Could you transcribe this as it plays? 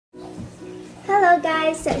Hello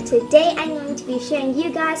guys, so today I'm going to be showing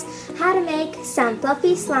you guys how to make some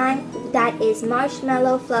fluffy slime that is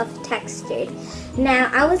marshmallow fluff textured.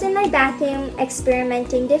 Now I was in my bathroom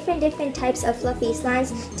experimenting different types of fluffy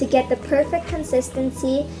slimes to get the perfect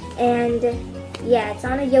consistency, and yeah, it's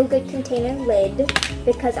on a yogurt container lid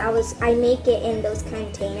because I make it in those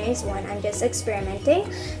containers when I'm just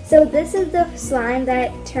experimenting. So this is the slime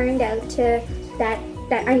that turned out to that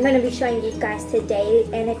I'm going to be showing you guys today,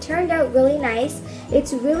 and it turned out really nice.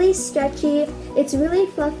 It's really stretchy, it's really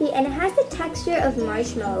fluffy, and it has the texture of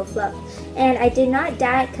marshmallow fluff. And I did not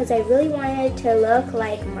dye it because I really wanted it to look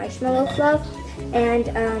like marshmallow fluff. And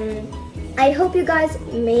I hope you guys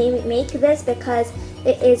may make this because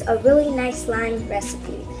it is a really nice slime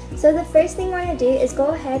recipe. So the first thing you want to do is go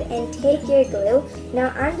ahead and take your glue. Now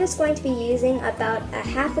I'm just going to be using about a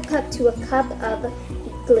half a cup to a cup of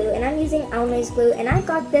glue, and I'm using Elmer's glue, and I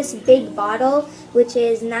got this big bottle which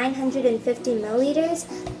is 950 milliliters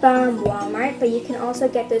from Walmart, but you can also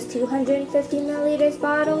get those 250 milliliters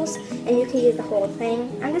bottles and you can use the whole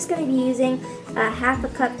thing. I'm just going to be using a half a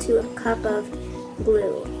cup to a cup of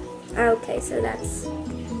glue. Okay, so that's a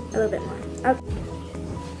little bit more.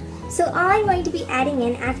 Okay. So all I'm going to be adding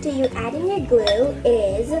in after you add in your glue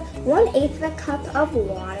is 1/8 of a cup of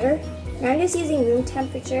water. Now I'm just using room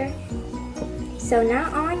temperature. So now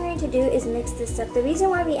all I'm going to do is mix this up. The reason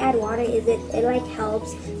why we add water is it like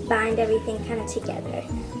helps bind everything kind of together.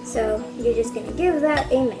 So you're just going to give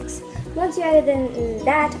that a mix. Once you added in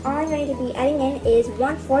that, all I'm going to be adding in is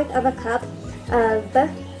 1/4 of a cup of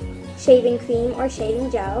shaving cream or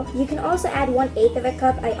shaving gel. You can also add 1/8 of a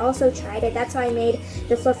cup. I also tried it. That's how I made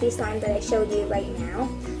the fluffy slime that I showed you right now.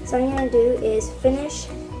 So what I'm going to do is finish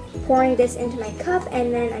pouring this into my cup,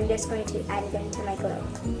 and then I'm just going to add it into my glue.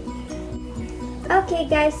 Okay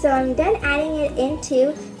guys, so I'm done adding it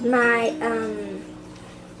into my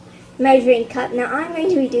measuring cup. Now all I'm going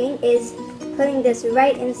to be doing is putting this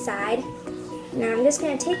right inside. Now I'm just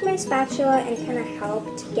going to take my spatula and kind of help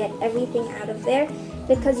to get everything out of there,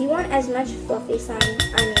 because you want as much fluffy slime,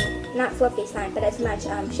 not fluffy slime, but as much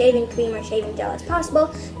shaving cream or shaving gel as possible,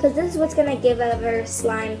 because this is what's going to give our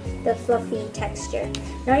slime the fluffy texture.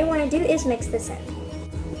 Now all you want to do is mix this in.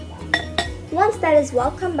 Once that is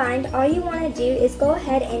well combined, all you want to do is go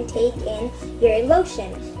ahead and take in your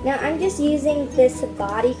lotion. Now I'm just using this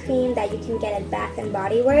body cream that you can get at Bath &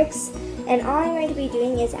 Body Works, and all I'm going to be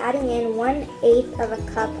doing is adding in 1/8 of a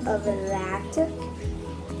cup of that.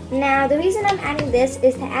 Now the reason I'm adding this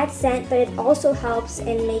is to add scent, but it also helps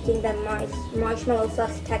in making the marshmallow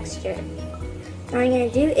fluff texture. All I'm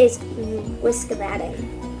going to do is whisk that in.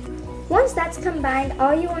 Once that's combined,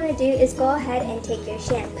 all you want to do is go ahead and take your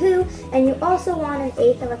shampoo, and you also want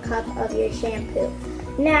 1/8 of a cup of your shampoo.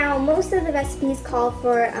 Now, most of the recipes call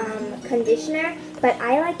for conditioner, but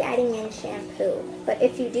I like adding in shampoo. But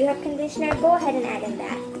if you do have conditioner, go ahead and add in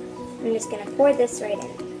that. I'm just going to pour this right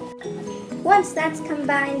in. Once that's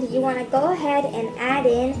combined, you want to go ahead and add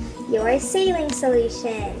in your saline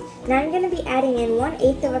solution. Now I'm going to be adding in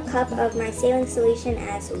 1/8 of a cup of my saline solution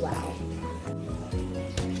as well.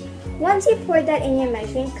 Once you pour that in your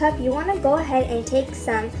measuring cup, you want to go ahead and take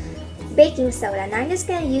some baking soda. Now I'm just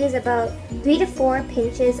going to use about 3 to 4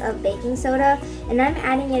 pinches of baking soda, and I'm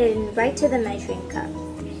adding it in right to the measuring cup.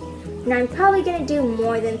 Now I'm probably going to do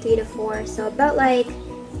more than 3 to 4, so about like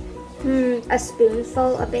a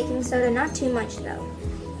spoonful of baking soda, not too much though.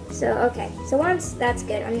 So okay, so once that's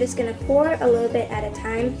good, I'm just going to pour a little bit at a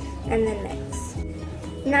time and then mix.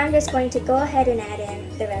 Now I'm just going to go ahead and add in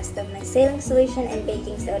the rest of my saline solution and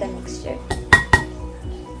baking soda mixture.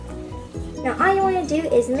 Now all you want to do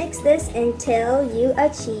is mix this until you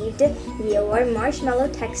achieved your marshmallow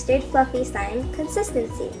textured fluffy slime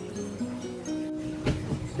consistency.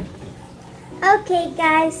 Okay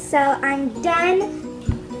guys, so I'm done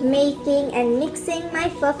making and mixing my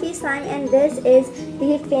fluffy slime, and this is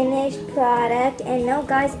the finished product. And no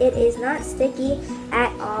guys, it is not sticky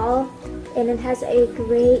at all, and it has a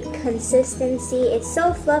great consistency. It's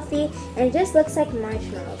so fluffy, and it just looks like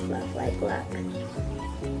marshmallow fluff. Like, look.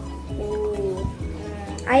 Ooh.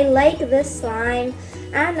 I like this slime.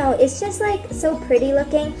 I don't know, it's just like so pretty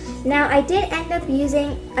looking. Now I did end up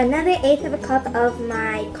using another 1/8 of a cup of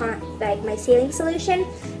my saline solution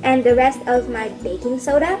and the rest of my baking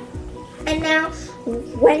soda. And now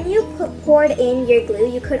when you poured in your glue,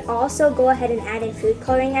 you could also go ahead and add in food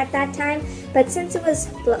coloring at that time, but since it was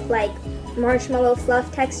like marshmallow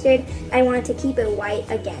fluff textured, I wanted to keep it white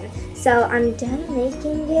again. So I'm done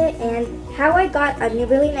making it, and how I got a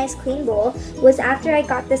really nice clean bowl was after I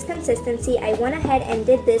got this consistency, I went ahead and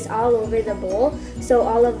did this all over the bowl, so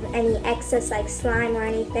all of any excess like slime or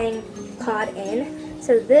anything caught in.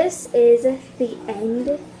 So this is the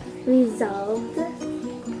end result.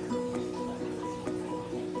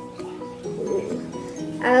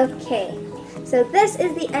 Okay, so this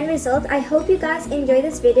is the end result. I hope you guys enjoyed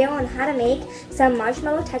this video on how to make some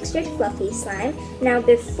marshmallow textured fluffy slime. Now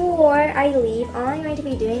before I leave, all I'm going to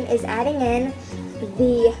be doing is adding in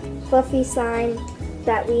the fluffy slime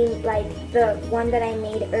that the one that I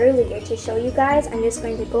made earlier to show you guys. I'm just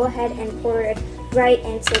going to go ahead and pour it right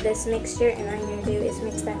into this mixture, and all I'm going to do is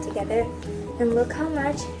mix that together. And look how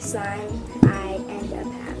much slime I end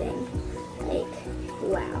up having. Like,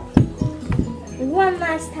 wow. One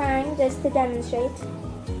last time, just to demonstrate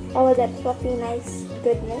all of that fluffy, nice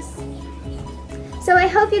goodness. So I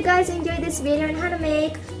hope you guys enjoyed this video on how to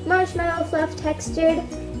make marshmallow fluff textured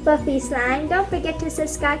fluffy slime. Don't forget to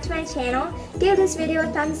subscribe to my channel, give this video a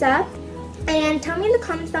thumbs up, and tell me in the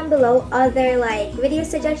comments down below other video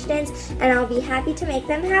suggestions, and I'll be happy to make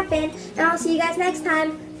them happen. And I'll see you guys next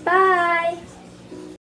time. Bye!